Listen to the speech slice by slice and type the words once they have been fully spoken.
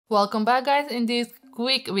Welcome back, guys. In this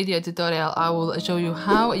quick video tutorial I will show you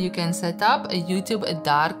how you can set up a YouTube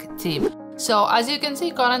dark theme. So as you can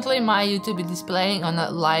see, currently my YouTube is displaying on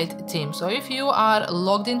a light theme. So if you are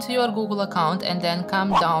logged into your Google account and then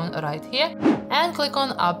come down right here and click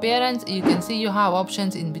on appearance, you can see you have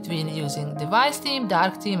options in between using device theme,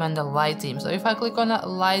 dark theme and the light theme. So if I click on a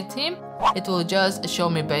light theme, it will just show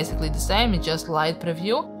me basically the same, it's just light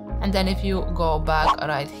preview. And then if you go back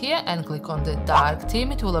right here and click on the dark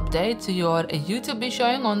theme, it will update to your YouTube be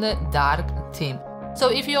showing on the dark theme. So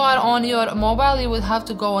if you are on your mobile, you will have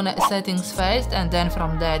to go on settings first, and then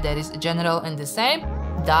from there is general and the same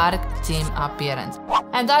dark theme appearance.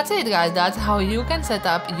 And that's it, guys. That's how you can set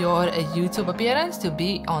up your YouTube appearance to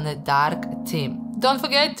be on a dark theme. Don't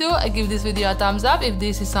forget to give this video a thumbs up if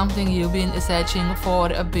this is something you've been searching for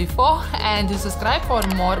before, and to subscribe for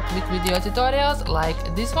more quick video tutorials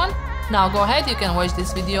like this one. Now go ahead, you can watch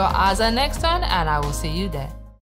this video as a next one, and I will see you there.